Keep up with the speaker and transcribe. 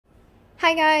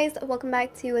Hi guys, welcome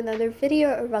back to another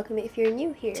video, or welcome if you're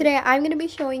new here. Today I'm going to be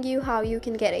showing you how you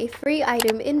can get a free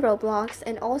item in Roblox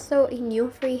and also a new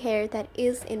free hair that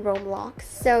is in Roblox.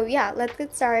 So yeah, let's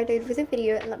get started with the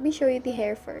video and let me show you the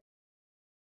hair first.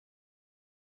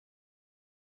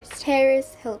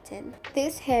 Paris Hilton.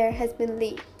 This hair has been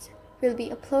leaked, will be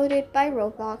uploaded by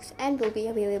Roblox and will be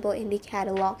available in the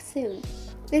catalog soon.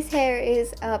 This hair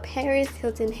is a Paris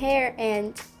Hilton hair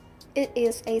and it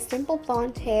is a simple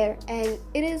blonde hair, and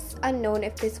it is unknown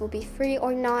if this will be free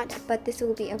or not, but this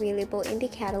will be available in the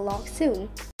catalog soon.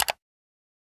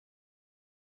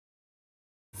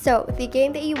 So the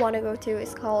game that you want to go to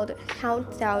is called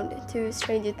Countdown to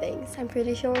Stranger Things, I'm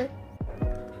pretty sure.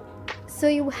 So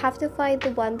you have to find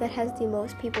the one that has the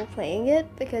most people playing it,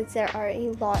 because there are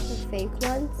a lot of fake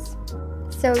ones.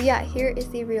 So yeah, here is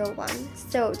the real one.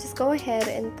 So just go ahead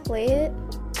and play it,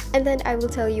 and then I will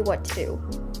tell you what to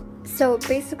do. So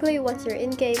basically, once you're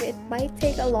in game, it might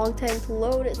take a long time to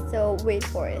load, so wait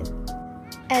for it.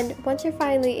 And once you're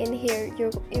finally in here,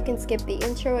 you can skip the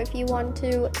intro if you want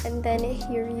to, and then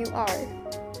here you are.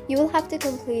 You will have to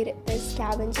complete this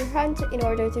scavenger hunt in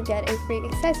order to get a free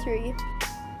accessory.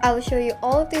 I will show you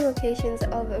all of the locations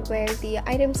of where the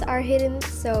items are hidden,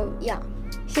 so yeah.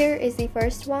 Here is the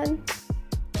first one.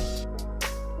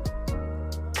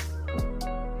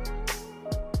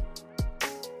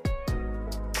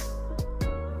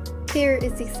 Here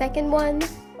is the second one.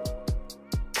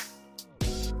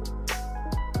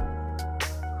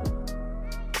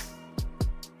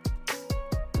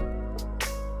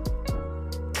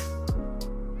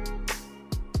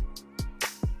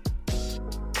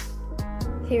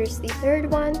 Here's the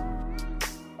third one.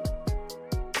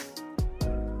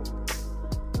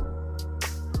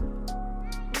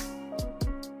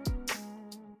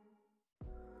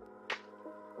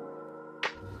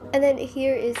 And then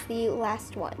here is the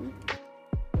last one.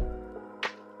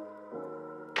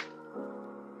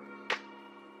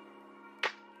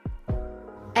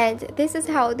 And this is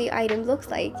how the item looks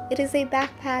like. It is a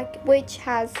backpack which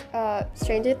has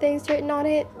Stranger Things written on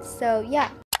it, so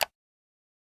yeah.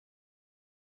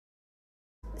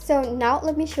 So now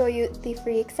let me show you the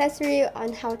free accessory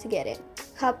on how to get it.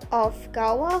 Cup of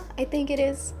Gawa, I think it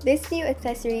is. This new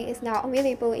accessory is now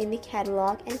available in the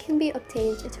catalog and can be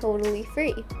obtained totally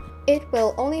free. It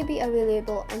will only be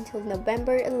available until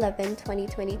November 11,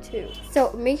 2022.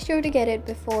 So make sure to get it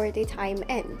before the time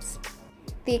ends.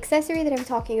 The accessory that I'm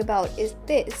talking about is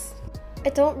this. I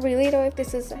don't really know if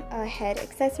this is a head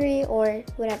accessory or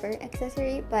whatever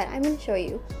accessory, but I'm going to show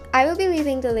you. I will be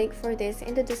leaving the link for this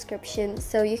in the description,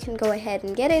 so you can go ahead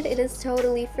and get it. It is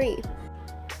totally free.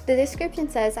 The description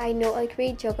says, I know a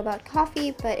great joke about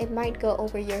coffee, but it might go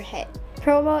over your head.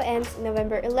 Promo ends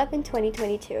November 11,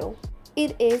 2022.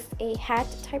 It is a hat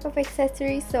type of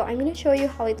accessory, so I'm going to show you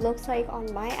how it looks like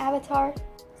on my avatar.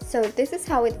 So this is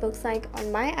how it looks like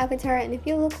on my avatar, and if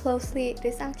you look closely, it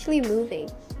is actually moving.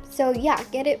 So yeah,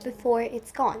 get it before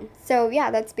it's gone. So yeah,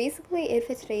 that's basically it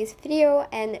for today's video,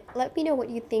 and let me know what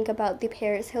you think about the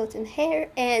Paris Hilton hair,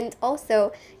 and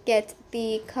also get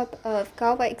the Cup of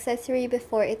Gawa accessory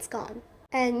before it's gone.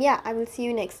 And yeah, I will see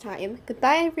you next time.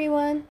 Goodbye everyone!